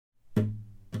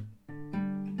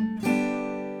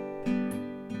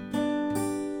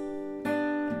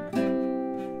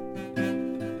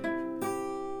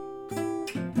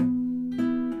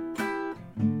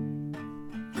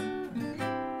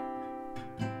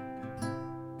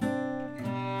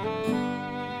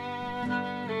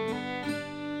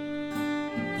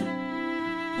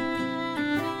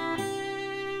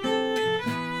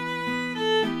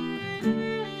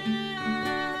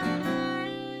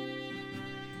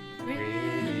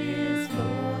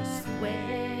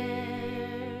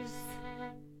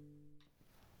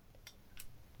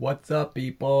What's up,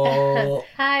 people?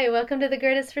 Hi, welcome to The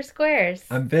Grid is for Squares.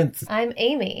 I'm Vince. I'm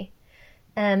Amy.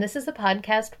 And this is a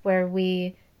podcast where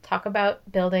we talk about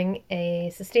building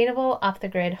a sustainable,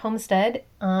 off-the-grid homestead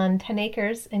on 10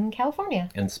 acres in California.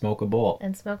 And smoke a bowl.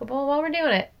 While we're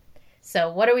doing it.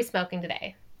 So what are we smoking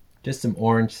today? Just some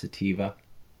orange sativa.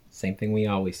 Same thing we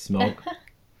always smoke.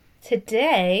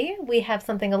 Today, we have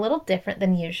something a little different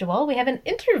than usual. We have an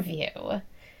interview.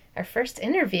 Our first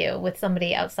interview with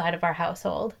somebody outside of our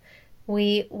household.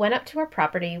 We went up to our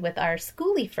property with our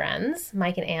skoolie friends,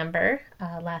 Mike and Amber,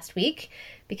 last week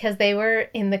because they were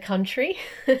in the country.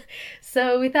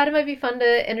 So we thought it might be fun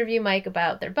to interview Mike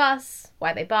about their bus,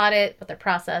 why they bought it, what their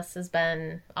process has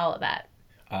been, all of that.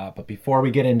 But before we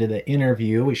get into the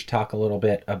interview, we should talk a little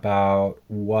bit about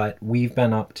what we've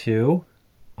been up to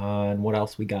and what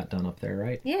else we got done up there,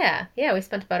 right? Yeah, we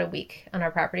spent about a week on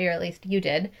our property, or at least you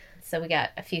did. So we got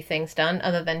a few things done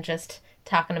other than just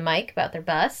talking to Mike about their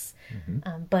bus.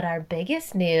 Mm-hmm. But our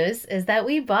biggest news is that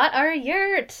we bought our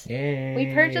yurt. Yay!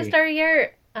 We purchased our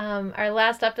yurt. Our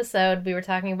last episode, we were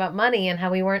talking about money and how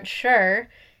we weren't sure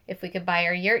if we could buy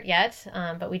our yurt yet.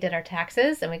 But we did our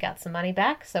taxes and we got some money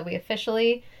back. So we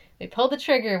pulled the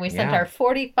trigger. We sent our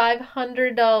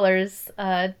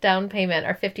 $4,500 down payment,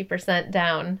 our 50%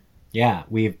 down. Yeah,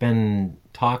 we've been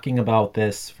talking about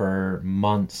this for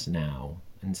months now.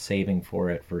 And saving for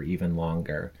it for even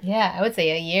longer. Yeah, I would say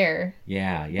a year.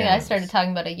 Yeah. I started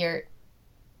talking about a yurt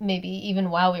maybe even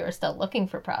while we were still looking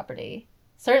for property.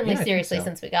 Certainly seriously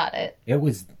since we got it. It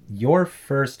was your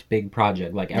first big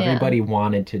project. Like everybody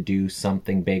wanted to do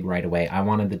something big right away. I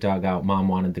wanted the dugout. Mom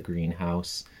wanted the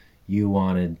greenhouse. You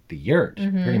wanted the yurt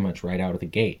pretty much right out of the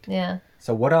gate. Yeah.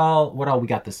 So what all, we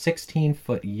got the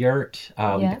 16-foot yurt.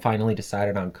 We finally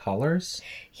decided on colors.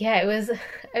 Yeah,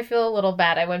 I feel a little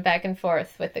bad. I went back and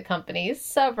forth with the companies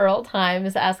several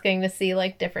times asking to see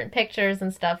like different pictures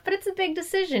and stuff. But it's a big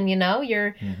decision, you know?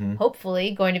 You're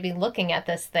hopefully going to be looking at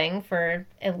this thing for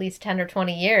at least 10 or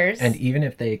 20 years. And even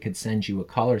if they could send you a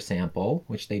color sample,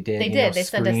 which they did. They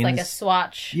sent us like a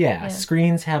swatch. Yeah,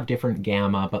 screens have different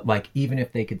gamma, but like even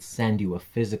if they could send you a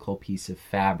physical piece of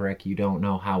fabric, you don't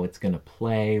know how it's going to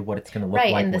play, what it's going to look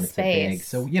like when it's big.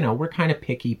 So, we're kind of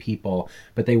picky people,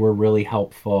 but they were really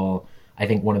helpful. I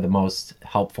think one of the most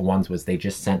helpful ones was they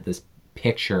just sent this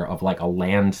picture of like a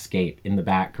landscape in the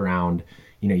background.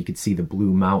 You could see the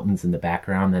blue mountains in the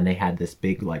background. Then they had this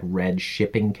big like red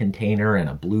shipping container and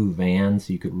a blue van.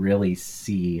 So you could really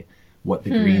see what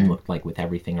the green looked like with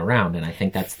everything around. And I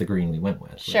think that's the green we went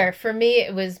with. Sure. Right? For me,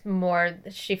 it was more,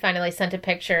 she finally sent a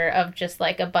picture of just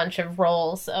like a bunch of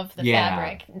rolls of the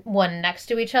fabric, one next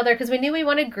to each other, because we knew we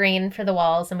wanted green for the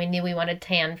walls and we knew we wanted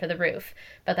tan for the roof.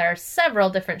 But there are several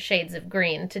different shades of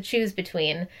green to choose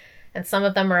between. And some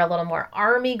of them are a little more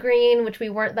army green, which we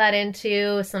weren't that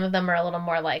into. Some of them are a little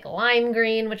more like lime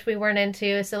green, which we weren't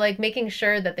into. So like making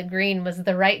sure that the green was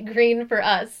the right green for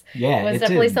us was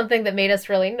definitely something that made us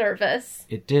really nervous.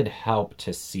 It did help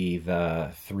to see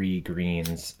the three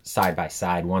greens side by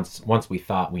side once we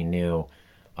thought we knew.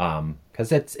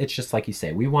 Because it's just like you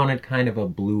say, we wanted kind of a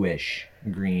bluish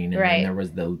green. And then there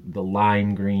was the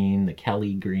lime green, the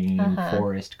Kelly green,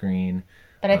 forest green.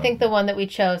 But I think the one that we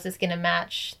chose is going to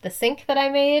match the sink that I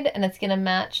made, and it's going to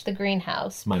match the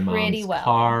greenhouse pretty well.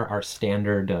 Car, our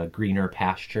standard greener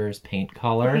pastures paint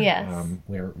color. Yes.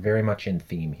 We're very much in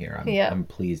theme here. I'm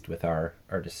pleased with our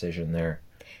decision there.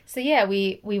 So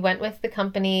we went with the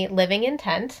company Living in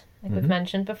Tent, like we've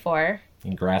mentioned before.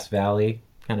 In Grass Valley,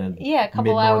 kind of a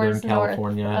couple hours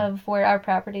California. North of where our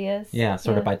property is. Yeah,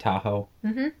 sort of by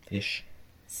Tahoe-ish.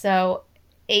 So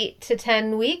 8 to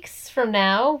 10 weeks from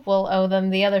now, we'll owe them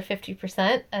the other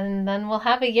 50%, and then we'll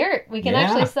have a yurt. We can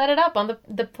actually set it up on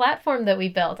the platform that we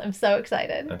built. I'm so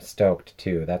excited. I'm stoked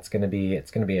too. It's gonna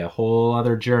be a whole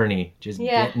other journey just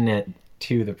getting it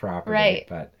to the property. Right.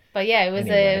 But yeah, it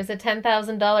was a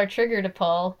 $10,000 trigger to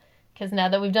pull. Because now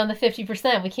that we've done the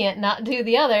 50%, we can't not do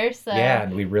the others. So. Yeah,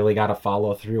 and we really got to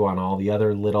follow through on all the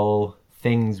other little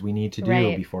things we need to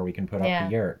do before we can put up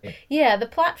the yurt. Yeah, the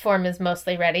platform is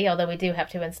mostly ready, although we do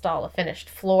have to install a finished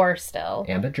floor still.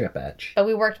 And a drip edge. But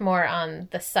we worked more on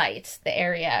the site, the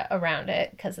area around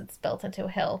it, because it's built into a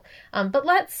hill. But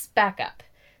let's back up.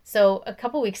 So a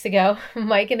couple weeks ago,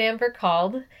 Mike and Amber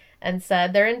called and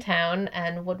said they're in town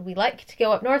and would we like to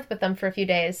go up north with them for a few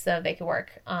days so they could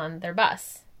work on their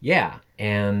bus. Yeah,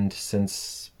 and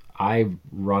since I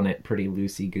run it pretty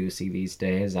loosey-goosey these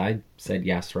days. I said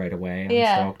yes right away.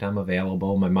 I'm stoked. I'm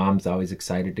available. My mom's always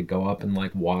excited to go up and,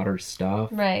 like, water stuff.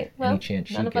 Right. Well, any chance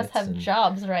she none of us gets. have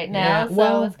jobs right now,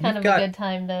 so it's kind of a good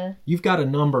time to... You've got a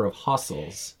number of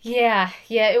hustles. Yeah.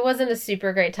 It wasn't a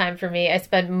super great time for me. I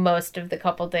spent most of the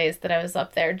couple days that I was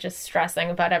up there just stressing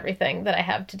about everything that I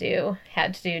had to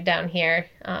do down here.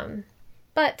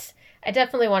 But I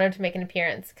definitely wanted to make an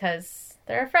appearance because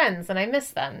they're our friends and I miss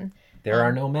them. There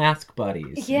are no mask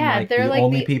buddies. Yeah, like, they're the like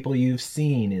only people you've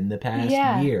seen in the past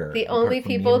year. The only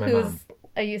people whose,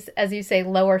 as you say,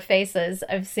 lower faces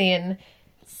I've seen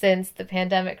since the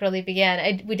pandemic really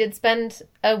began. We did spend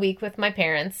a week with my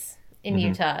parents in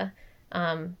Utah.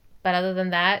 But other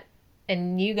than that,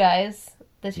 and you guys,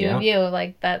 the two of you,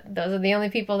 like that, those are the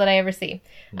only people that I ever see.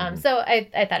 So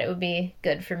I thought it would be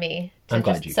good for me to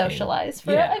just socialize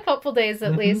for a couple days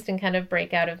at least and kind of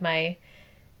break out of my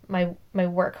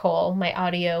work hole, my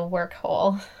audio work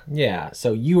hole. Yeah,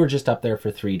 so you were just up there for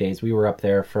 3 days. We were up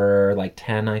there for like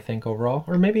 10, I think, overall.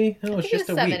 Or maybe, it was just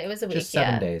a week. It was a week, just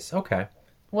 7 days. Okay.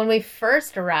 When we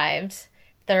first arrived,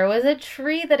 there was a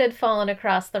tree that had fallen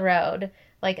across the road,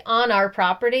 like on our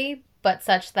property, but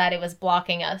such that it was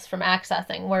blocking us from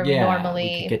accessing where we normally...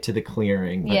 we could get to the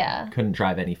clearing, but couldn't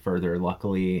drive any further.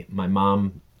 Luckily, my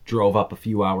mom drove up a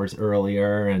few hours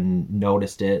earlier and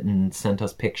noticed it and sent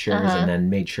us pictures and then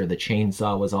made sure the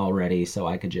chainsaw was all ready so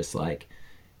I could just like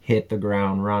hit the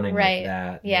ground running with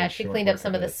that. Yeah, she cleaned up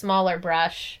some of the smaller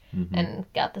brush and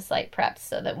got the site prepped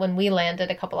so that when we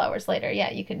landed a couple hours later,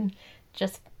 you could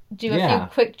just do a few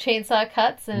quick chainsaw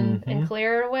cuts and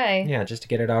clear it away. Yeah, just to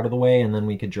get it out of the way, and then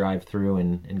we could drive through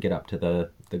and get up to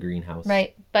the greenhouse.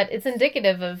 Right, but it's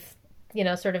indicative of,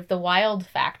 sort of the wild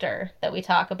factor that we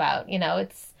talk about.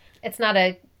 It's not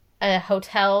a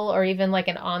hotel or even like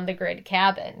an on-the-grid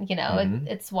cabin.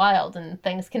 It's wild and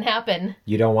things can happen.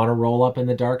 You don't want to roll up in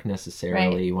the dark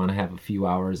necessarily. Right. You want to have a few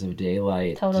hours of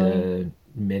daylight to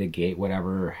mitigate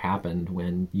whatever happened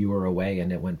when you were away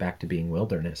and it went back to being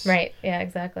wilderness. Right. Yeah,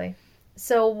 exactly.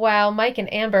 So while Mike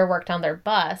and Amber worked on their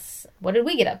bus, what did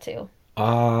we get up to?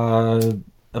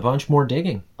 A bunch more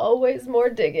digging. Always more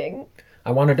digging. I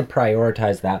wanted to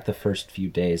prioritize that the first few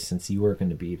days since you were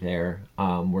going to be there.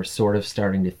 We're sort of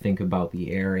starting to think about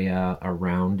the area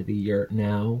around the yurt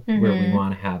now where we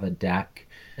want to have a deck.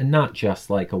 And not just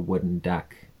like a wooden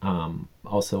deck.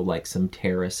 Also like some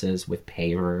terraces with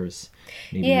pavers.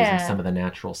 Maybe using some of the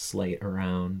natural slate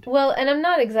around. Well, and I'm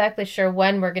not exactly sure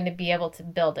when we're going to be able to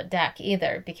build a deck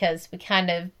either because we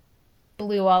kind of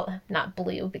not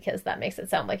blew because that makes it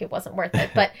sound like it wasn't worth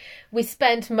it, but we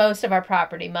spent most of our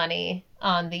property money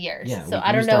on the yurt. Yeah, so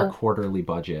I don't know our quarterly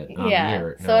budget on the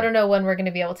yurt. So I don't know when we're going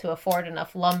to be able to afford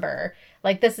enough lumber.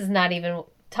 Like this is not even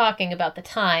talking about the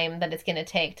time that it's going to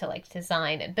take to like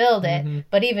design and build it,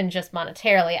 but even just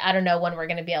monetarily, I don't know when we're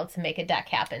going to be able to make a deck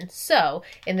happen. So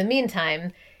in the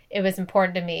meantime, it was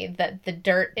important to me that the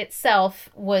dirt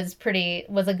itself was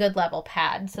a good level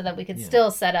pad so that we could still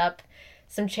set up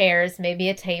some chairs, maybe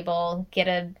a table, get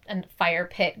a fire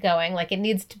pit going. Like it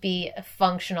needs to be a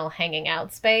functional hanging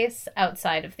out space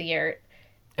outside of the yurt.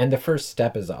 And the first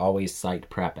step is always site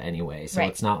prep anyway. So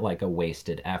it's not like a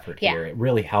wasted effort here. It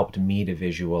really helped me to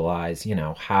visualize,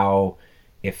 how,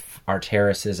 if our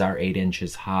terraces are 8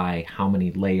 inches high, how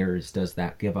many layers does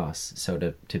that give us? So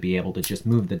to be able to just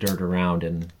move the dirt around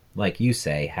and, like you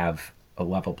say, have a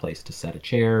level place to set a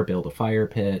chair, build a fire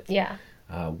pit,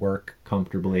 work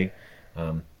comfortably.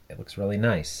 It looks really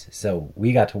nice. So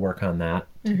we got to work on that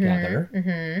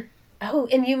together. Oh,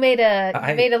 and you made a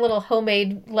little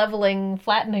homemade leveling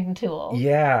flattening tool.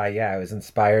 Yeah. I was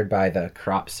inspired by the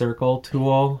crop circle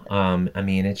tool.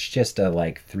 It's just a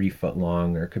like 3 foot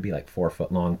long, or it could be like 4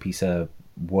 foot long piece of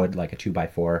wood, like a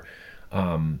 2x4.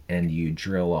 And you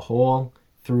drill a hole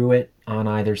through it on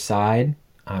either side,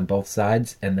 on both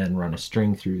sides, and then run a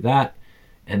string through that.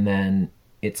 And then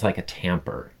it's like a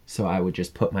tamper. So I would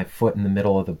just put my foot in the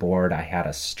middle of the board. I had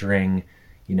a string,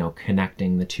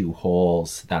 connecting the two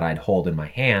holes that I'd hold in my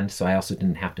hand. So I also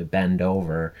didn't have to bend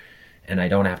over and I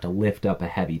don't have to lift up a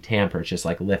heavy tamper. It's just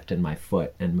like lifting my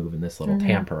foot and moving this little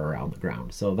tamper around the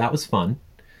ground. So that was fun.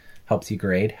 Helps you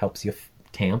grade, helps you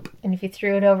tamp. And if you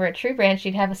threw it over a tree branch,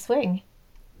 you'd have a swing.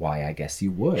 Why, I guess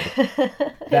you would.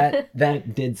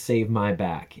 That did save my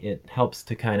back. It helps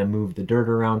to kind of move the dirt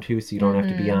around too, so you don't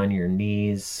have to be on your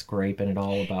knees scraping it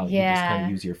all about. You just kind of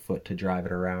use your foot to drive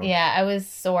it around. Yeah, I was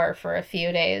sore for a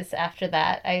few days after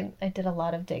that. I did a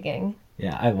lot of digging.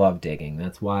 Yeah, I love digging.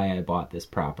 That's why I bought this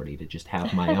property, to just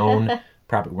have my own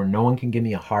property where no one can give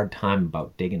me a hard time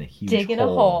about digging a huge a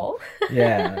hole.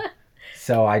 Yeah.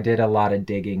 So I did a lot of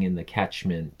digging in the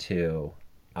catchment too.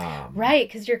 Right,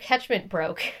 because your catchment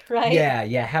broke, right?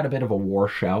 Yeah, had a bit of a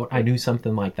washout. I knew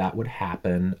something like that would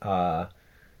happen.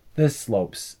 The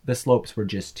slopes were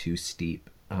just too steep.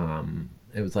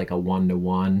 It was like a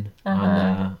 1-to-1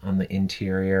 on the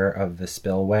interior of the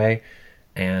spillway,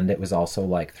 and it was also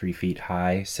like 3 feet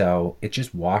high, so it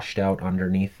just washed out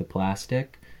underneath the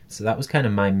plastic. So that was kind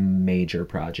of my major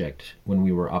project when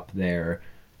we were up there,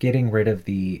 getting rid of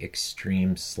the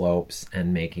extreme slopes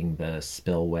and making the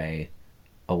spillway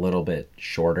a little bit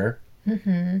shorter,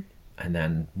 and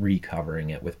then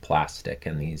recovering it with plastic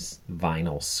and these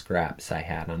vinyl scraps I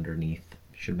had underneath.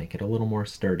 Should make it a little more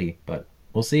sturdy, but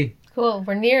we'll see. Cool.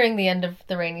 We're nearing the end of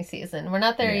the rainy season. We're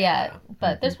not there yet,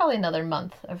 but there's probably another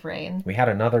month of rain. We had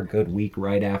another good week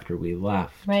right after we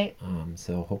left. Right.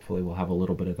 So hopefully we'll have a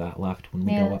little bit of that left when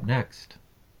we go up next.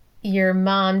 Your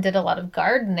mom did a lot of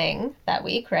gardening that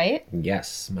week, right?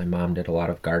 Yes, my mom did a lot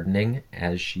of gardening,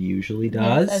 as she usually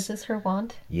does. Yes, as is her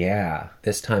wont. Yeah.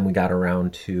 This time we got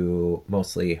around to,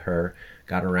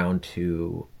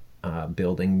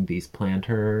 building these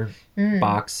planter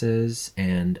boxes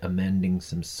and amending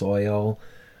some soil,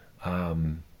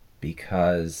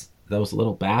 because those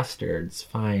little bastards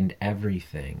find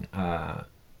everything. A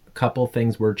couple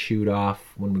things were chewed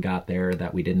off when we got there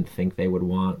that we didn't think they would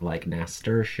want, like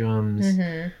nasturtiums.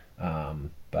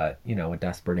 But, a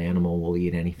desperate animal will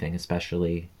eat anything,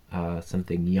 especially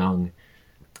something young.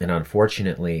 And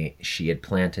unfortunately, she had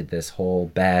planted this whole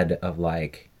bed of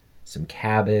like some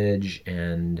cabbage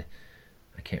and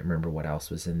I can't remember what else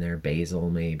was in there, basil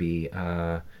maybe,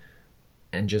 and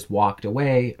just walked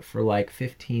away for like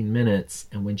 15 minutes.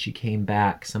 And when she came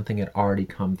back, something had already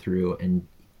come through and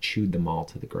chewed them all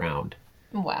to the ground.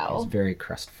 Wow. It was very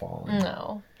crestfallen.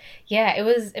 No. Yeah,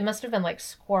 it must have been like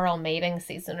squirrel mating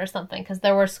season or something, because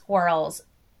there were squirrels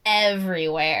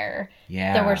everywhere.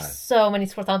 Yeah. There were so many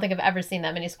squirrels. I don't think I've ever seen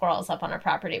that many squirrels up on our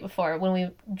property before. When we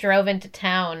drove into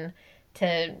town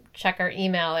to check our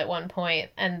email at one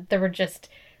point, and there were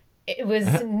it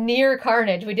was near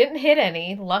carnage. We didn't hit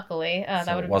any, luckily.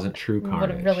 That wasn't true carnage. Would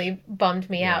have really bummed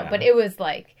me out. But it was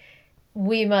like,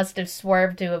 we must have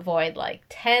swerved to avoid like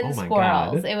 10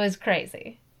 squirrels. God. It was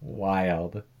crazy.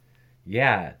 Wild.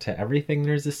 Yeah, to everything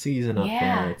there's a season up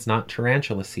there. It's not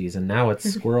tarantula season. Now it's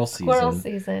squirrel season. Squirrel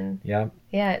season. Yep.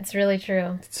 Yeah, it's really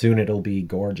true. Soon it'll be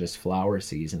gorgeous flower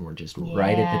season. We're just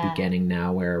right at the beginning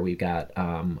now where we've got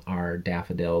our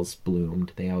daffodils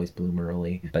bloomed. They always bloom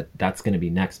early. But that's going to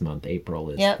be next month. April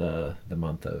is the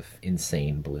month of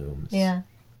insane blooms. Yeah.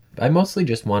 I mostly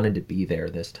just wanted to be there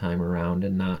this time around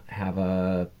and not have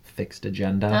a fixed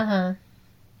agenda.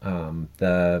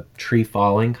 The tree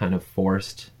falling kind of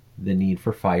forced the need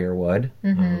for firewood,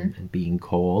 and being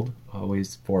cold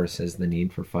always forces the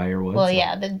need for firewood. Well,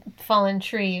 yeah, the fallen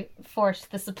tree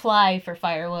forced the supply for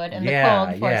firewood, and the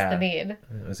cold forced the need.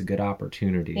 It was a good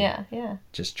opportunity. Yeah.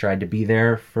 Just tried to be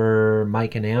there for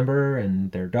Mike and Amber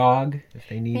and their dog if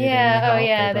they needed any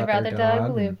help. They brought their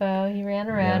dog Lupo. He ran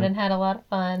around and had a lot of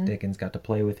fun. Dickens got to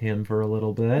play with him for a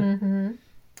little bit.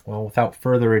 Well, without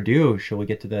further ado, shall we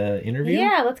get to the interview?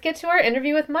 Yeah, let's get to our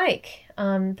interview with Mike.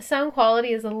 The sound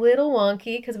quality is a little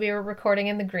wonky because we were recording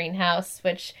in the greenhouse,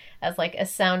 which, as like a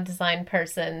sound design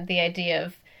person, the idea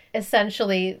of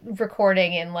essentially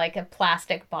recording in like a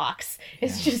plastic box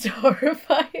is just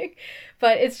horrifying.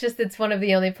 But it's one of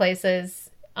the only places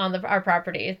on our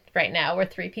property right now where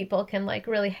 3 people can like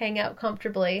really hang out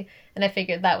comfortably. And I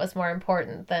figured that was more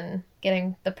important than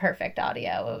getting the perfect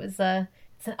audio. It's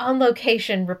an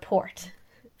on-location report.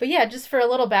 But yeah, just for a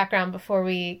little background before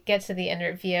we get to the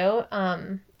interview,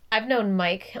 I've known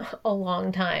Mike a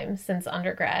long time, since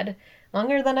undergrad.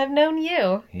 Longer than I've known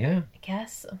you. Yeah. I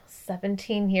guess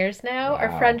 17 years now. Wow.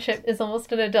 Our friendship is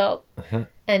almost an adult.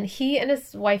 And he and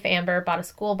his wife Amber bought a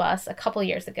school bus a couple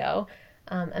years ago.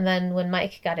 And then when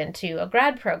Mike got into a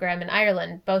grad program in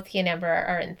Ireland, both he and Amber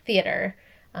are in theater.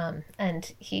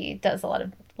 And he does a lot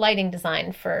of lighting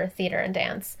design for theater and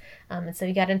dance. And so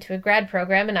he got into a grad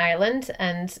program in Ireland,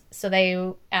 and so they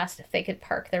asked if they could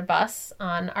park their bus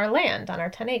on our land, on our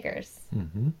 10 acres.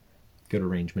 Good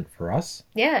arrangement for us.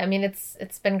 Yeah, I mean,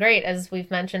 it's been great, as we've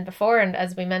mentioned before, and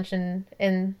as we mentioned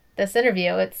in this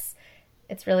interview, it's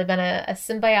really been a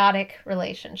symbiotic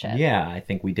relationship. Yeah, I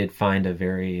think we did find a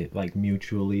very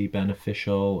mutually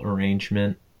beneficial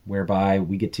arrangement, whereby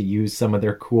we get to use some of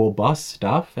their cool bus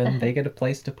stuff and they get a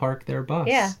place to park their bus.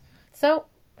 Yeah. So,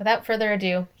 without further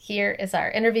ado, here is our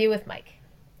interview with Mike.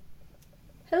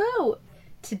 Hello.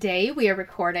 Today we are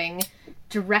recording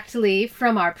directly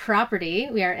from our property.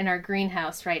 We are in our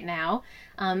greenhouse right now.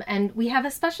 And we have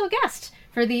a special guest.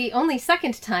 For the only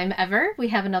second time ever, we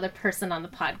have another person on the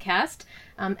podcast.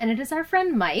 And it is our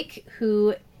friend Mike,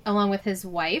 who along with his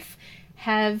wife,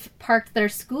 have parked their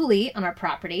skoolie on our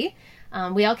property.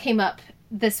 We all came up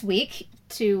this week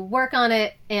to work on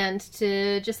it and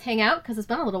to just hang out because it's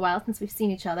been a little while since we've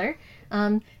seen each other.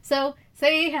 So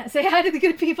say hi to the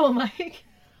good people, Mike.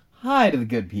 Hi to the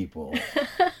good people,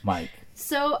 Mike.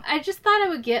 So I just thought I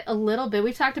would get a little bit,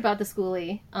 we've talked about the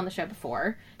skoolie on the show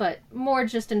before, but more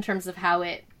just in terms of how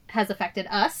it has affected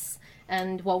us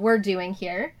and what we're doing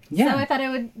here. Yeah. So I thought I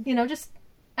would, just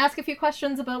ask a few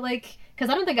questions about,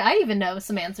 because I don't think I even know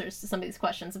some answers to some of these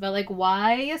questions about,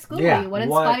 why a skoolie? Yeah, what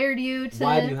inspired you to...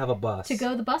 Why do you have a bus? To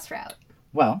go the bus route?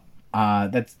 Well,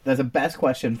 that's a best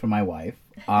question for my wife,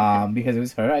 because it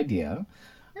was her idea.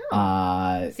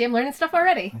 See, I'm learning stuff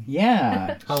already.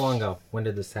 Yeah. How long ago? When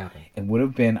did this happen? It would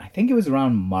have been, I think it was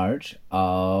around March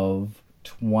of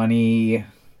 2016.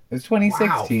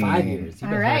 Wow, 5 years. All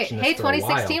right. Hey,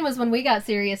 2016 was when we got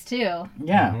serious too.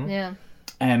 Yeah. Mm-hmm. Yeah.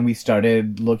 And we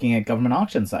started looking at government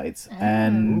auction sites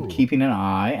and keeping an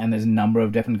eye. And there's a number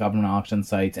of different government auction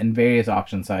sites and various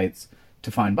auction sites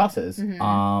to find buses.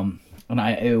 Mm-hmm.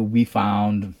 And we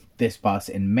found this bus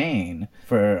in Maine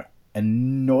for an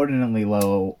inordinately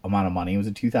low amount of money. It was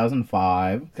a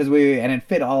 2005 and it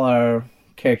fit all our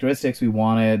characteristics. We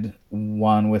wanted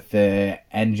one with the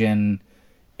engine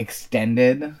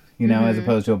extended, as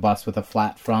opposed to a bus with a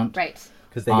flat front. Right.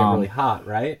 Because they get really hot,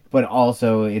 right? But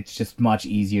also, it's just much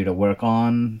easier to work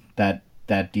on. That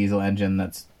diesel engine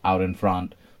that's out in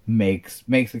front makes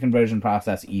the conversion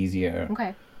process easier.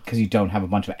 Okay. Because you don't have a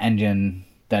bunch of engine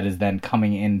that is then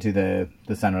coming into the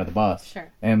center of the bus.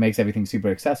 Sure. And it makes everything super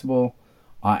accessible.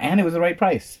 And it was the right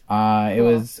price. It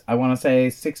was, I want to say,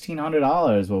 $1,600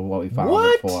 was what we found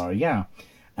it for. Yeah.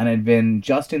 And it had been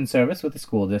just in service with the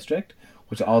school district,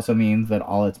 which also means that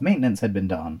all its maintenance had been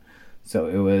done. So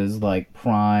it was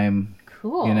prime.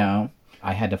 Cool.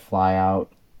 I had to fly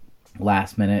out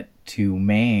last minute to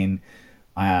Maine.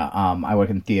 I work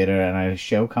in theater and I had a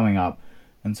show coming up.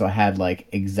 And so I had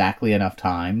exactly enough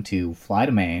time to fly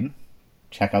to Maine,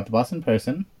 check out the bus in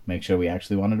person, make sure we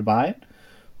actually wanted to buy it,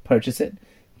 purchase it,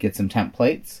 get some temp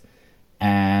plates,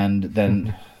 and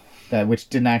then which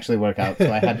didn't actually work out,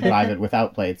 so I had to drive it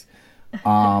without plates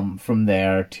from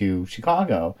there to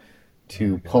Chicago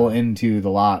to pull into the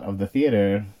lot of the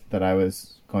theater that I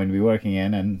was going to be working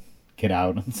in and get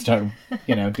out and start,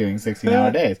 doing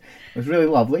 16-hour days. It was really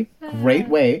lovely. Great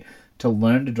way to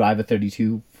learn to drive a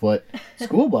 32-foot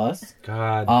school bus.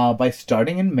 God. By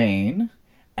starting in Maine.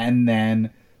 And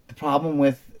then the problem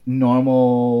with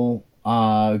normal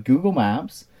Google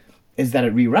Maps is that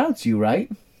it reroutes you,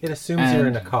 right? It assumes you're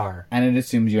in a car. And it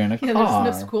assumes you're in a car.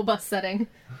 There's no school bus setting.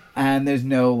 And there's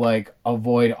no,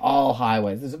 avoid all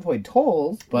highways. There's avoid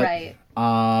tolls, but... Right.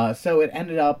 So it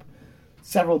ended up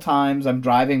several times I'm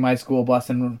driving my school bus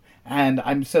and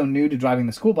I'm so new to driving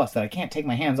the school bus that I can't take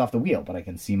my hands off the wheel, but I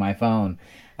can see my phone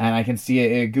and I can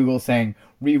see Google saying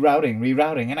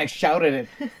rerouting, and I shout at it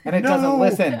and it doesn't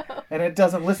listen, and it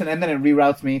doesn't listen, and then it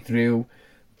reroutes me through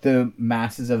the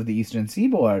masses of the Eastern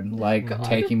Seaboard,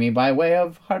 taking me by way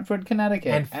of Hartford,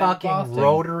 Connecticut, and fucking Boston.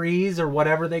 Rotaries or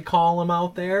whatever they call them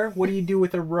out there. What do you do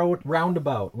with a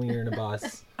roundabout when you're in a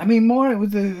bus? I mean, more it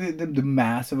was the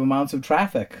massive amounts of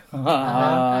traffic.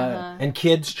 And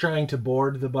kids trying to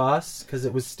board the bus because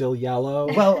it was still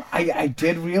yellow. Well, I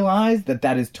did realize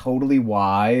that is totally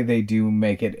why they do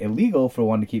make it illegal for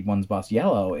one to keep one's bus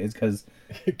yellow, is because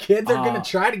kids are going to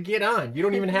try to get on. You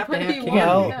don't even have to have candy.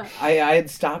 Well, I had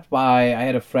stopped by. I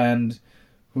had a friend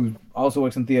who also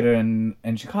works in theater in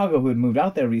Chicago who had moved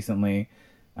out there recently.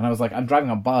 And I was like, I'm driving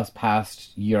a bus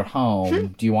past your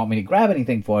home. Do you want me to grab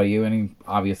anything for you? And he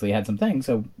obviously had some things,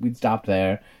 so we'd stopped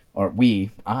there. Or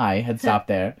I had stopped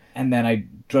there. And then I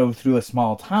drove through a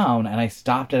small town, and I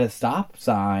stopped at a stop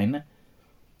sign,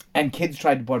 and kids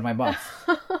tried to board my bus.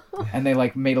 And they,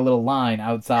 made a little line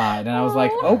outside. And I was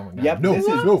like, this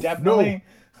is definitely...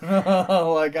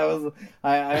 I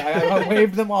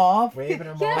waved them off. Waving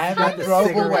them off. And then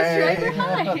drove away.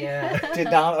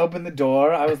 Did not open the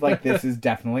door. I was like, this is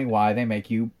definitely why they make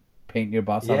you paint your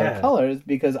bus other colors,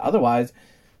 because otherwise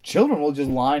children will just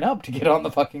line up to get on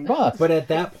the fucking bus. But at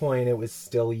that point it was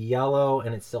still yellow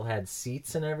and it still had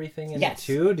seats and everything in it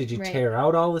too. Did you tear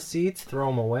out all the seats, throw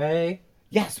them away?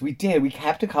 Yes, we did. We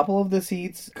kept a couple of the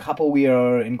seats. A couple we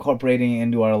are incorporating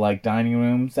into our dining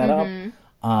room setup. Mm-hmm.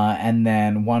 And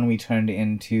then one we turned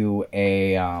into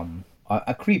a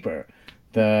creeper.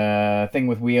 The thing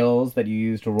with wheels that you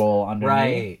use to roll underneath.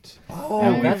 Right.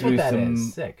 Oh, that's what that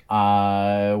is. Sick.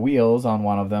 Wheels on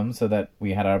one of them so that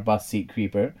we had our bus seat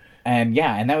creeper. And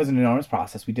that was an enormous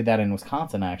process. We did that in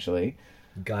Wisconsin, actually.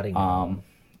 Gutting.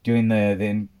 Doing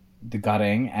the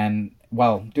gutting and,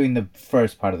 doing the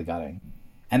first part of the gutting.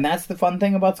 And that's the fun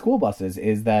thing about school buses,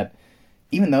 is that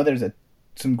even though there's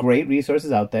some great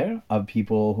resources out there of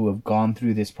people who have gone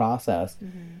through this process,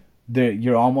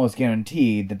 you're almost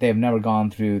guaranteed that they've never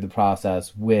gone through the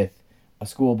process with a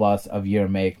school bus of your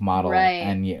make, model,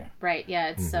 and year. Right, yeah,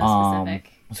 it's so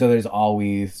specific. So there's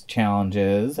always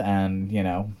challenges and,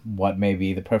 what may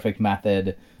be the perfect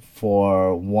method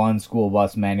for one school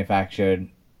bus manufactured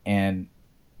in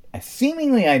a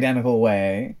seemingly identical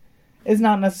way is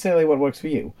not necessarily what works for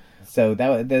you. So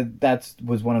that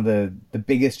was one of the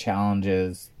biggest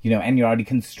challenges, and you're already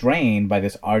constrained by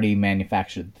this already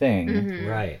manufactured thing.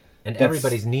 Right. And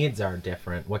everybody's needs are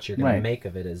different. What you're going to make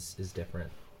of it is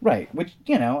different. Right, which,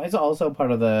 is also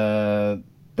part of the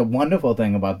wonderful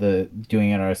thing about doing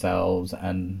it ourselves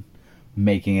and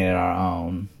making it our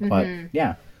own. But,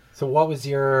 yeah. So what was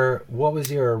your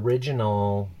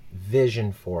original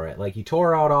vision for it? Like, you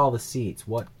tore out all the seats.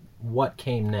 What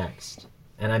came next?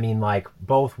 And I mean, like,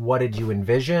 both what did you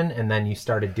envision, and then you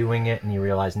started doing it, and you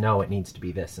realized, no, it needs to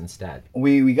be this instead.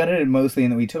 We got it mostly in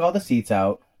that we took all the seats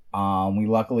out. We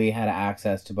luckily had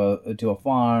access to a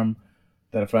farm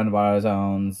that a friend of ours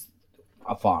owns.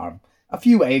 A farm. A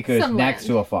few acres next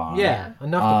to a farm. Yeah,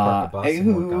 enough to park a bus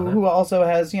and work on it. Who also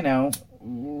has,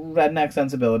 redneck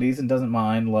sensibilities and doesn't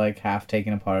mind, like, half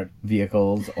taking apart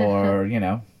vehicles or,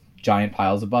 giant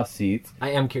piles of bus seats.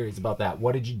 I am curious about that.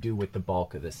 What did you do with the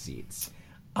bulk of the seats?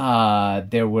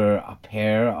 There were a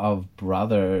pair of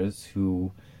brothers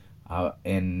who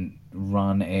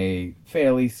run a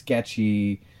fairly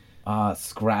sketchy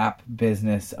scrap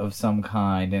business of some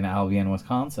kind in Albion,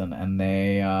 Wisconsin, and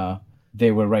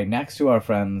they were right next to our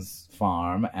friend's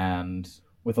farm, and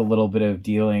with a little bit of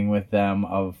dealing with them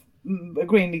of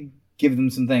agreeing to give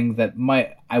them some things that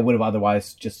I would have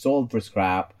otherwise just sold for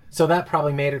scrap. So that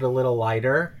probably made it a little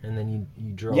lighter, and then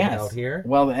you drove it out here?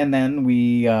 Well, and then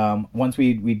we, once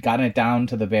we'd gotten it down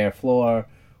to the bare floor,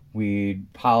 we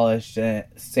polished it,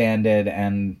 sanded,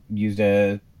 and used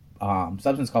a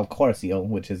substance called Chloroseal,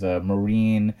 which is a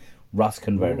marine rust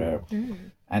converter.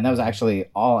 And that was actually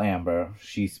all Amber.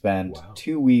 She spent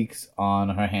 2 weeks on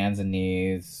her hands and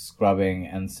knees scrubbing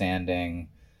and sanding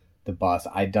the bus.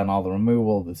 I'd done all the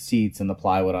removal of the seats and the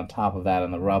plywood on top of that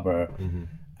and the rubber.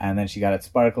 And then she got it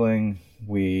sparkling.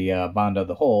 We bound up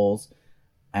the holes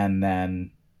and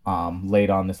then laid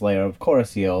on this layer of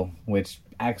Chloroseal, which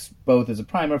acts both as a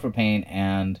primer for paint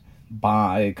and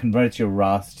converts your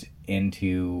rust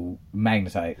into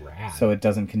magnetite. Rad. So it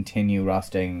doesn't continue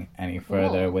rusting any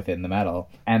further within the metal.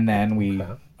 And then we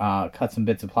cut some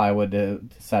bits of plywood to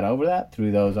set over that,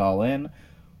 threw those all in,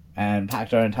 and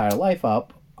packed our entire life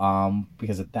up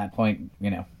because at that point,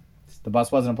 the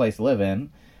bus wasn't a place to live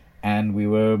in, and we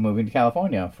were moving to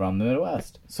California from the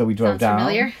Midwest. So we drove down.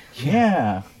 Familiar?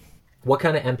 Yeah. What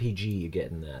kind of MPG you get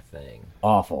in that thing?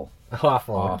 Awful.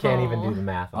 I can't even do the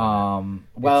math on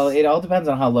it. Well, it all depends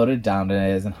on how loaded down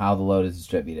it is and how the load is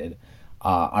distributed.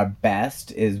 Our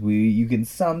best is you can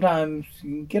sometimes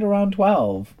get around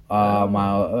 12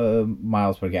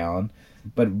 miles per gallon,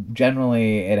 but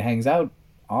generally it hangs out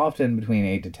often between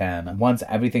 8 to 10. Once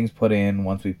everything's put in,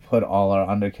 once we put all our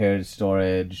undercarriage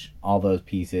storage, all those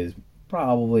pieces,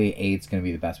 probably 8's going to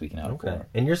be the best we can out for.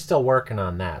 And you're still working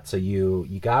on that. So you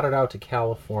got it out to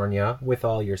California with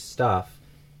all your stuff,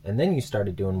 and then you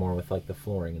started doing more with like the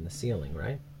flooring and the ceiling,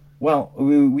 right? Well,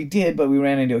 we did, but we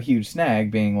ran into a huge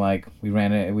snag, being like we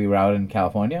were out in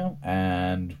California,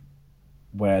 and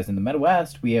whereas in the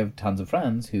Midwest we have tons of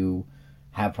friends who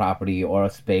have property or a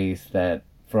space that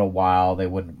for a while they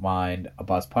wouldn't mind a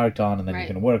bus parked on, and then you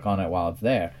can work on it while it's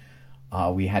there.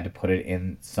 We had to put it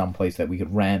in some place that we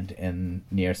could rent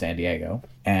near San Diego,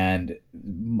 and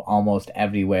almost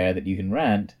everywhere that you can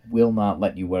rent will not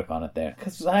let you work on it there.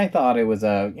 Because I thought it was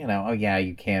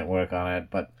you can't work on it,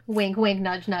 but... Wink, wink,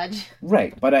 nudge, nudge.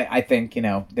 Right, but I think,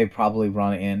 they probably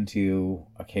run into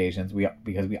occasions,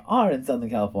 because we are in Southern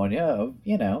California, of,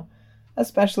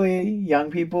 especially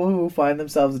young people who find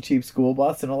themselves a cheap school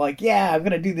bus and are like, yeah, I'm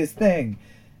going to do this thing.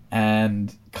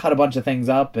 And cut a bunch of things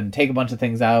up and take a bunch of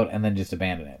things out and then just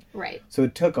abandon it. Right. So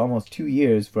it took almost 2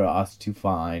 years for us to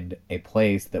find a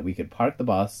place that we could park the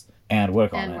bus and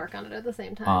work on it. And work on it at the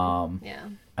same time.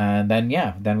 And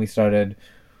then we started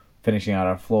finishing out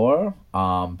our floor,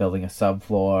 building a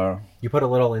subfloor. You put a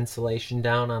little insulation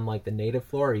down on like the native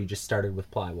floor, or you just started with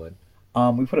plywood?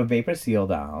 We put a vapor seal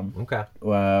down. Okay.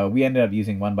 We ended up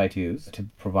using 1x2s to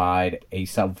provide a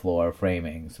subfloor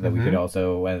framing so that we could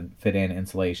also fit in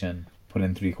insulation, put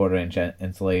in 3/4 inch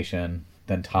insulation,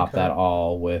 then top that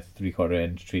all with 3/4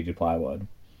 inch treated plywood.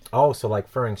 Oh, so like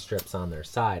furring strips on their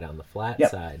side, on the flat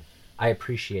side. I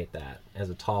appreciate that as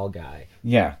a tall guy.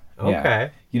 Yeah.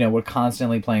 Okay. Yeah. We're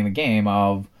constantly playing the game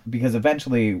of, because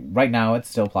eventually, right now it's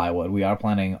still plywood. We are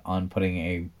planning on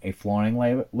putting a flooring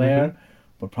layer,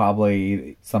 but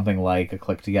probably something like a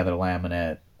click-together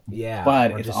laminate. Yeah,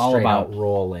 but it's all about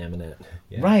roll laminate.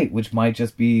 Yeah. Right, which might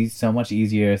just be so much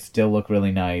easier, still look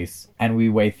really nice, and we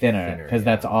weigh thinner, because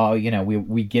that's all,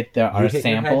 we get our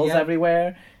samples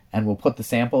everywhere, and we'll put the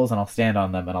samples, and I'll stand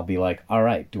on them, and I'll be like, all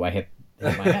right, do I hit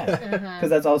my head? Because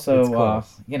that's also,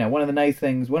 one of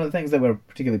the things that we're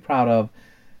particularly proud of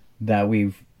that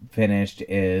we've finished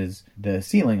is the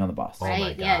ceiling on the bus. Right, oh my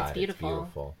God, yeah, it's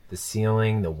beautiful. The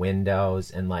ceiling, the windows,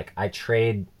 and like I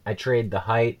trade the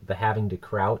height, the having to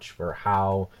crouch for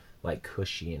how like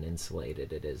cushy and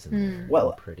insulated it is in there.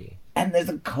 Well, pretty. And there's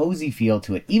a cozy feel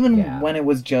to it. Even when it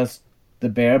was just the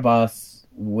bare bus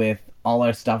with all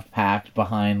our stuff packed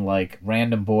behind like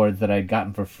random boards that I'd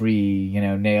gotten for free,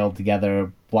 nailed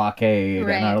together, blockade,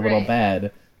 and our little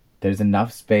bed. There's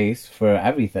enough space for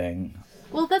everything.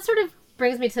 Well, that sort of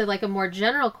brings me to like a more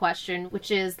general question, which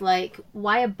is like,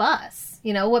 why a bus?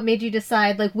 What made you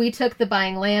decide, like, we took the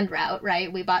buying land route,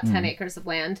 right? We bought 10 acres of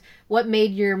land. What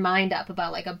made your mind up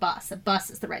about like a bus? A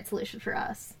bus is the right solution for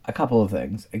us. A couple of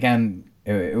things. Again,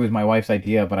 it was my wife's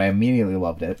idea, but I immediately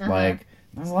loved it. Like,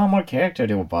 there's a lot more character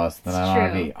to a bus than an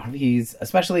RV. RVs,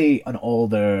 especially an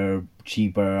older,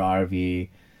 cheaper RV,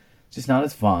 just not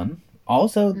as fun.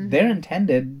 Also, they're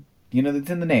intended, it's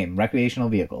in the name, recreational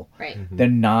vehicle. Right. They're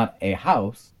not a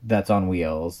house that's on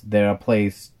wheels. They're a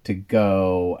place to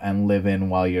go and live in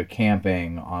while you're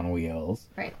camping on wheels.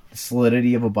 Right. The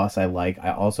solidity of a bus I like.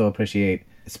 I also appreciate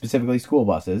specifically school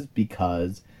buses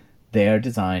because they're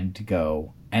designed to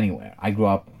go anywhere. I grew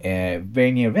up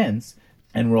very near Vince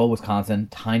in rural Wisconsin,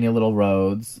 tiny little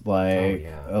roads,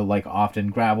 like often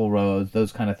gravel roads,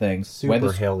 those kind of things.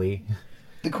 Super hilly.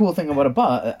 The cool thing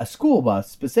about a school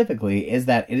bus specifically, is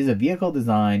that it is a vehicle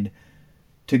designed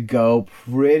to go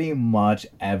pretty much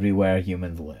everywhere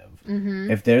humans live.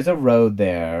 If there's a road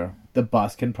there, the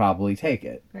bus can probably take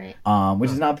it. Right. Which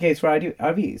is not the case for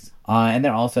RVs. And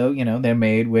they're also, they're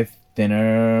made with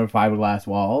thinner fiberglass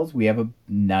walls. We have a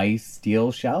nice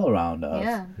steel shell around us.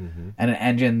 Yeah. And an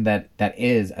engine that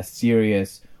is a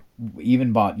serious,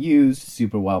 even bought used,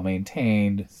 super well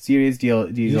maintained, serious diesel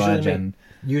engine.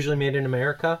 Usually made in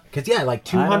America? Because, like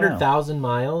 200,000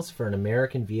 miles for an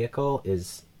American vehicle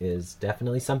is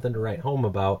definitely something to write home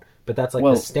about. But that's like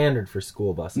the standard for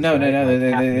school buses. No.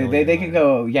 They can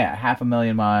go,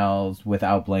 500,000 miles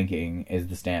without blinking is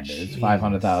the standard. It's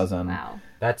 500,000. Wow.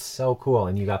 That's so cool.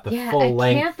 And you got the full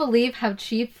length. I can't believe how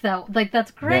cheap that. Like,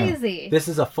 that's crazy. Yeah. This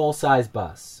is a full-size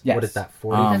bus. Yes. What is that,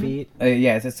 40 feet?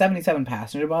 It's a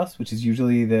 77-passenger bus, which is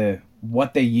usually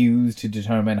what they use to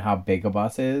determine how big a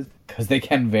bus is, because they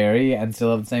can vary and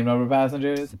still have the same number of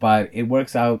passengers. But it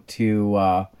works out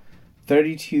to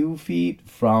 32 feet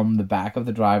from the back of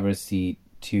the driver's seat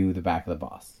to the back of the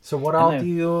bus. So what all do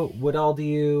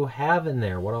you have in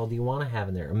there? What all do you want to have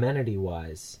in there,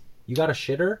 amenity-wise? You got a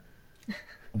shitter?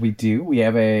 We do. We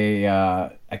have a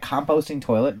composting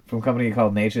toilet from a company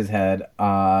called Nature's Head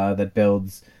that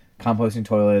builds composting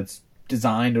toilets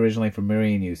designed originally for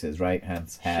marine uses, right?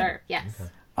 Hence head. Sure, yes. Okay.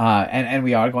 And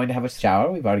we are going to have a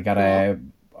shower. We've already got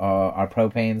our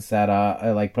propane set up,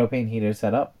 propane heater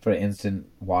set up for instant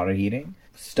water heating.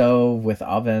 Stove with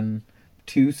oven,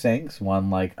 2 sinks, one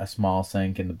like a small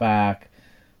sink in the back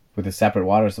with a separate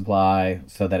water supply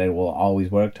so that it will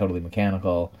always work, totally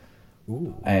mechanical.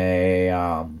 Ooh. A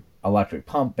electric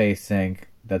pump based sink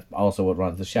that's also what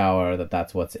runs the shower.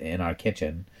 That's what's in our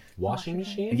kitchen. Washing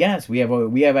machine? Yes, we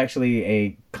have actually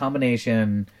a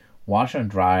combination washer and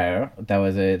dryer.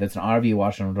 That's an RV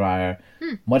washer and dryer,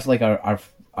 much like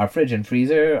our fridge and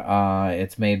freezer.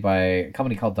 It's made by a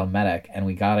company called Dometic, and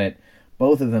we got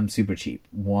both of them super cheap.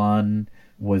 One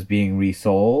was being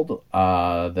resold,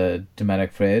 the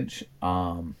Dometic fridge,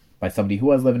 by somebody who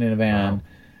was living in a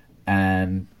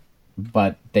van,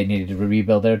 but they needed to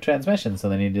rebuild their transmission, so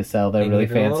they needed to sell their really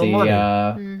fancy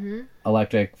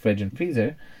electric fridge and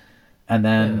freezer. And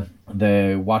then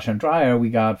the washer and dryer we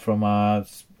got from a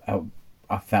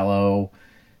fellow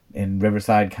in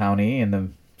Riverside County in the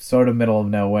sort of middle of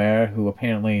nowhere who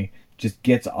apparently just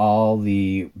gets all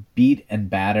the beat and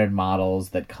battered models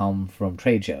that come from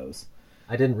trade shows.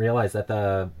 I didn't realize that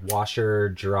the washer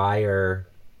dryer,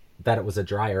 that it was a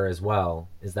dryer as well.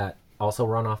 Is that also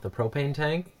run off the propane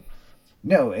tank?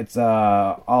 No, it's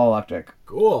all electric.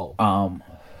 Cool.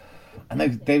 And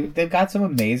they've got some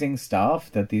amazing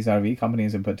stuff that these RV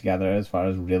companies have put together as far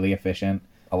as really efficient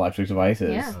electric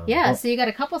devices. Yeah. So you got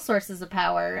a couple sources of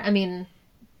power. I mean,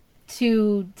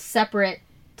 2 separate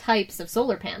types of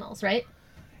solar panels, right?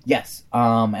 Yes.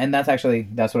 And that's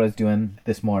what I was doing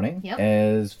this morning. Yep.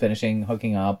 Is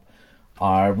hooking up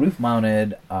our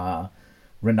roof-mounted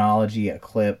Rhenology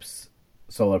Eclipse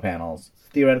solar panels.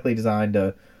 Theoretically designed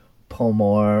to pull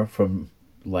more from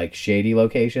like shady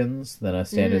locations than a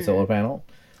standard solar panel.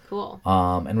 Cool.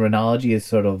 And Rhenology is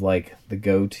sort of like the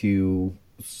go-to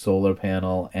solar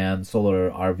panel and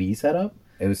solar RV setup.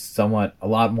 It was a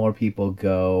lot more people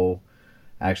go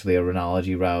actually a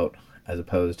Rhenology route as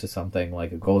opposed to something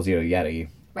like a Goal Zero Yeti.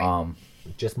 Right.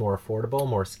 Just more affordable,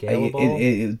 more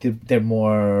scalable. They're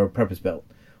more purpose-built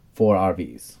for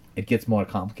RVs. It gets more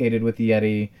complicated with the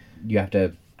Yeti. You have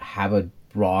to have a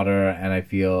broader, and I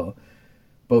feel,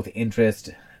 both interest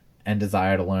and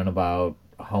desire to learn about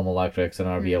home electrics and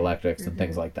RV electrics and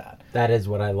things like that. That is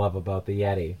what I love about the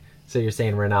Yeti. So you're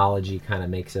saying Rhenology kind of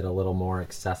makes it a little more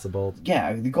accessible?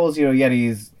 Yeah, the Goal Zero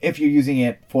Yetis, if you're using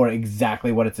it for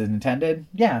exactly what it's intended,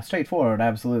 yeah, straightforward,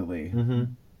 absolutely. Mm-hmm.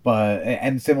 But,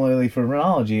 and similarly for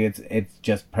Rhenology, it's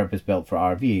just purpose-built for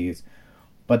RVs.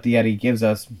 But the Yeti gives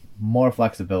us more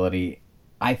flexibility.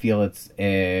 I feel its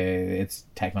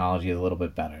technology is a little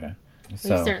bit better. We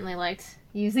certainly liked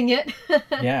using it.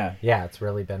 Yeah. Yeah, it's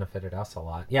really benefited us a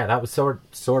lot. Yeah, that was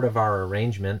sort of our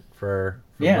arrangement for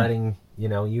letting,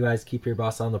 you guys keep your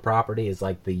bus on the property, is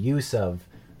like the use of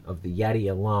the Yeti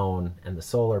alone and the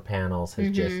solar panels has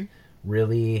just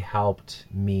really helped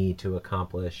me to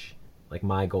accomplish like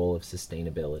my goal of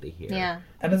sustainability here. Yeah.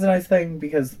 And it's a nice thing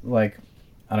because, like,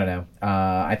 I don't know,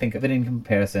 I think of it in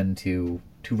comparison to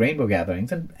rainbow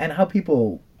gatherings and how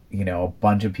people, a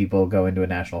bunch of people go into a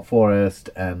national forest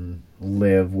and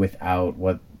live without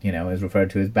what, is referred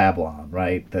to as Babylon,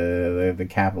 right? The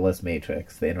capitalist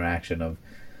matrix, the interaction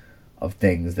of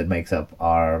things that makes up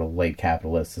our late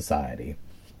capitalist society.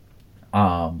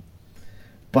 But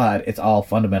it's all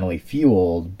fundamentally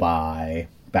fueled by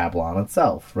Babylon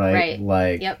itself, right? Right.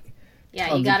 Like, yep.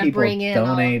 Yeah, you gotta bring in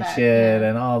donate all that, shit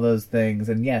and all those things,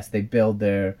 and yes, they build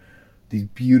these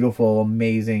beautiful,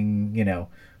 amazing,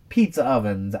 pizza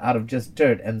ovens out of just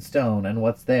dirt and stone and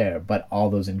what's there, but all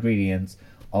those ingredients,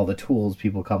 all the tools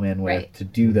people come in with to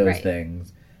do those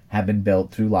things have been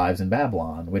built through lives in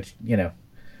Babylon, which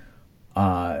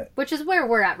which is where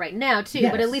we're at right now too.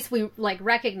 Yes. But at least we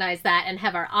recognize that and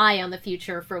have our eye on the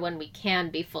future for when we can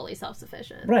be fully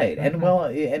self-sufficient. Right. And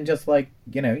and just like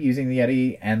using the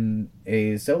Yeti and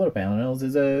a solar panels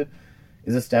is a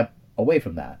step away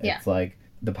from that. Yeah. It's like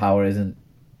the power isn't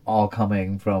all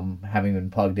coming from having been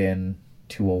plugged in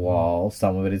to a wall.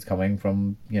 Some of it is coming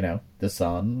from the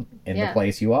sun in the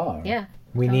place you are. Yeah.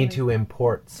 We need to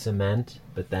import cement,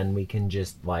 but then we can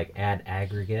just add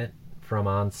aggregate from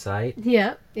on site.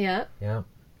 Yeah.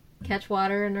 Catch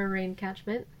water in our rain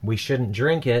catchment. We shouldn't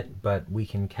drink it, but we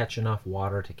can catch enough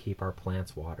water to keep our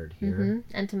plants watered here.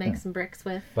 And to make some bricks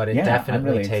with. But it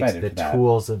definitely takes the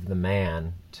tools of the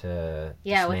man to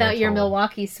without your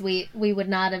Milwaukee suite, we would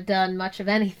not have done much of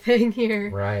anything here.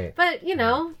 Right. But,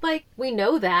 we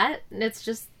know that. And it's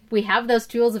just, we have those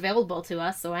tools available to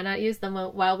us, so why not use them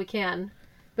while we can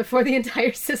before the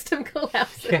entire system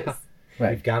collapses. Yeah.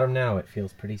 Right. We've got them now. It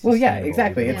feels pretty sustainable. Well, yeah,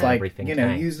 exactly. It's like,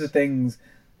 use the things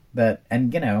that,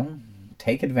 and,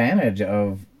 take advantage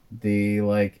of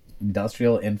the,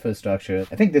 industrial infrastructure.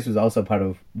 I think this was also part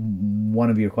of one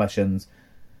of your questions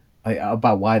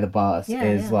about why the bus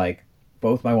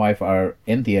both my wife are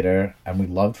in theater and we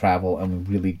love travel and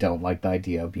we really don't like the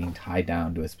idea of being tied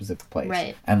down to a specific place.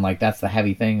 Right. And, that's the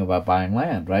heavy thing about buying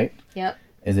land, right? Yep.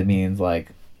 Is it means,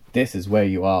 this is where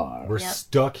you are. We're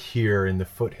stuck here in the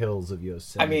foothills of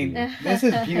Yosemite. I mean, this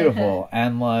is beautiful.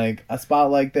 And, a spot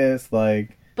like this, But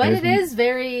it is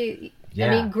very,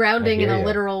 grounding in a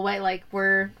literal way.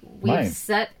 We've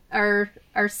set our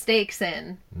stakes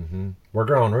in. Mm-hmm. We're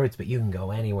growing roots, but you can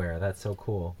go anywhere. That's so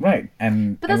cool. Right.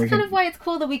 But that's kind of why it's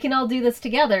cool that we can all do this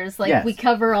together. It's we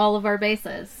cover all of our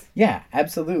bases. Yeah,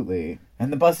 absolutely.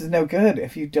 And the bus is no good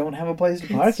if you don't have a place to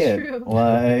park it.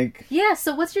 True. Yeah,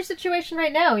 so what's your situation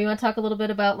right now? You want to talk a little bit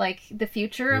about, the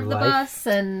future of the bus?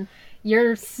 And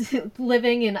you're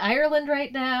living in Ireland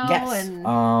right now? Yes. And...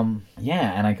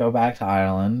 and I go back to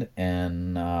Ireland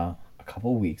in a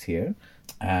couple of weeks here.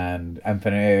 And I'm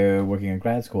working in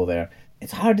grad school there.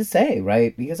 It's hard to say,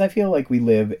 right? Because I feel like we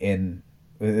live in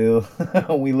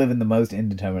the most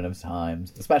indeterminate of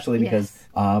times, especially because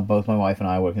both my wife and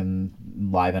I work in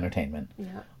live entertainment.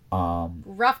 Yeah.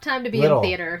 Rough time to be in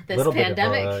theater this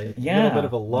pandemic. A little bit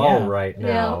of a lull right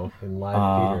now in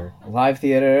live theater. Live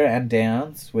theater and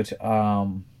dance, which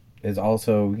is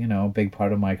also, a big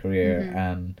part of my career. Mm-hmm.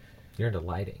 And you're into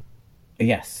lighting.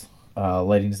 Yes.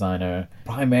 Lighting designer,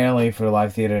 primarily for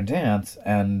live theater and dance.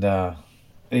 And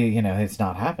it's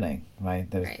not happening, right?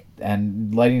 Right.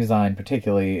 And lighting design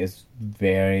particularly is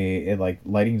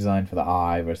lighting design for the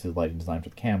eye versus lighting design for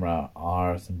the camera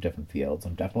are some different fields.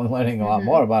 I'm definitely learning a lot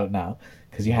more about it now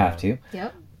because you have to.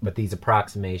 Yep. But these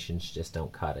approximations just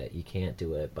don't cut it. You can't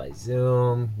do it by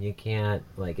Zoom. You can't,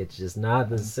 it's just not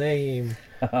the same.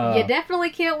 You definitely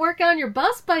can't work on your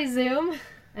bus by Zoom.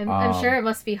 I'm sure it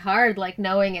must be hard,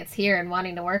 knowing it's here and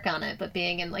wanting to work on it, but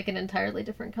being in, an entirely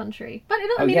different country. But,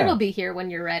 it'll be here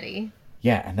when you're ready.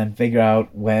 Yeah, and then figure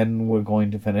out when we're going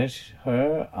to finish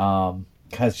her,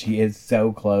 because she is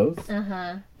so close.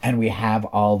 Uh-huh. And we have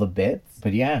all the bits.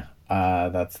 But, yeah,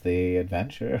 that's the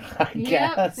adventure, I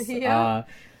guess. Yeah.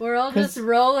 We're all just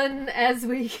rolling as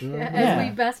we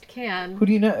best can.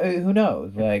 Who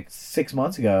knows? 6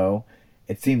 months ago,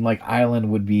 it seemed like Ireland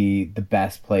would be the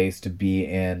best place to be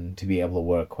in to be able to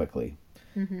work quickly.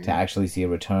 Mm-hmm. To actually see a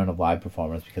return of live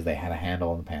performance because they had a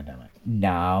handle on the pandemic.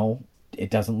 Now, it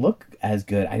doesn't look as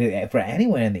good for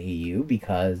anyone in the EU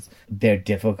because their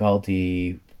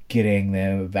difficulty getting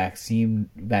the vaccine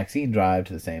drive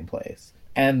to the same place.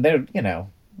 And their,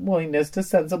 willingness to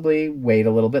sensibly wait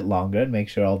a little bit longer and make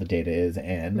sure all the data is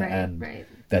in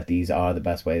that these are the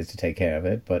best ways to take care of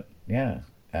it. But, yeah.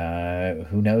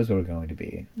 Who knows where we're going to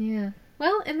be. Yeah.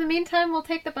 Well, in the meantime, we'll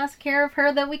take the best care of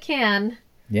her that we can.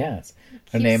 Yes.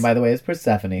 Her name, by the way, is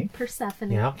Persephone.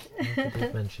 Persephone. Yeah. I think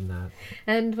I mentioned that.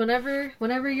 And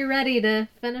whenever you're ready to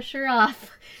finish her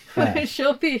off,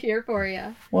 she'll be here for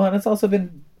you. Well, and it's also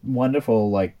been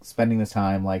wonderful, spending this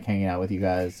time, hanging out with you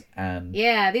guys. And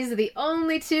yeah, these are the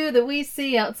only two that we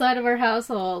see outside of our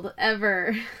household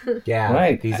ever. Yeah,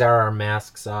 right. These are our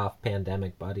masks off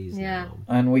pandemic buddies now.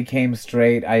 And we came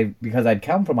straight, because I'd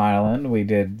come from Ireland, we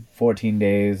did 14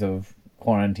 days of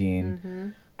quarantine. Mm-hmm.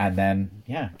 And then,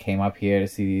 came up here to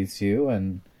see these two.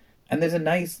 And there's a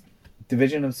nice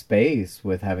division of space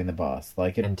with having the bus.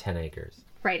 And 10 acres.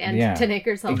 Right, and 10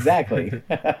 acres also. Exactly.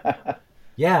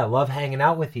 Yeah, I love hanging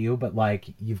out with you, but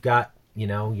you've got,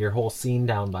 your whole scene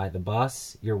down by the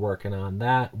bus. You're working on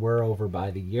that. We're over by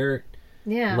the yurt.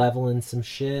 Yeah. Leveling some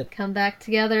shit. Come back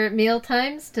together at meal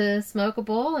times to smoke a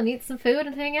bowl and eat some food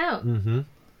and hang out. Mm-hmm.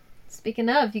 Speaking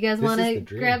of, you guys want to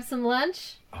grab some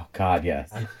lunch? Oh, God,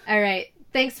 yes. All right.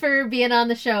 Thanks for being on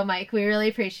the show, Mike. We really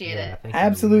appreciate it.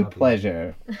 Absolute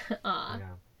pleasure. Aw. Yeah.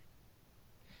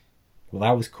 Well,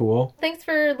 that was cool. Thanks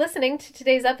for listening to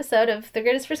today's episode of The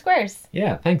Grid is for Squares.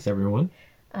 Yeah, thanks, everyone.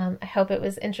 I hope it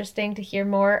was interesting to hear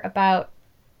more about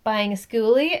buying a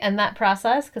skoolie and that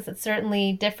process, because it's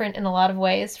certainly different in a lot of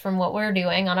ways from what we're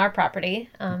doing on our property.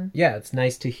 Yeah, it's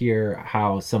nice to hear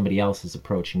how somebody else is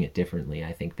approaching it differently.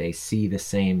 I think they see the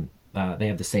same... they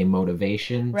have the same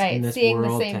motivations in this seeing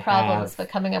world. The same problems, but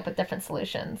coming up with different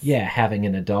solutions. Yeah, having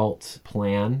an adult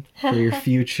plan for your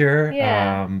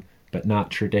future, but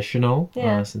not traditional,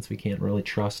 since we can't really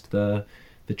trust the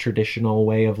traditional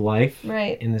way of life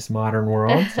in this modern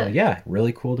world. So yeah,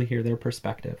 really cool to hear their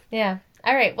perspective. Yeah.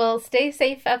 All right, well, stay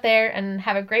safe out there and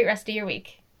have a great rest of your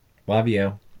week. Love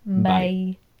you.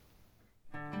 Bye.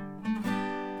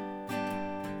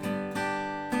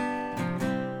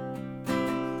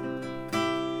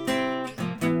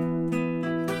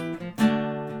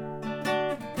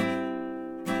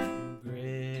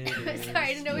 Sorry,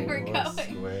 I didn't know we were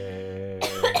going.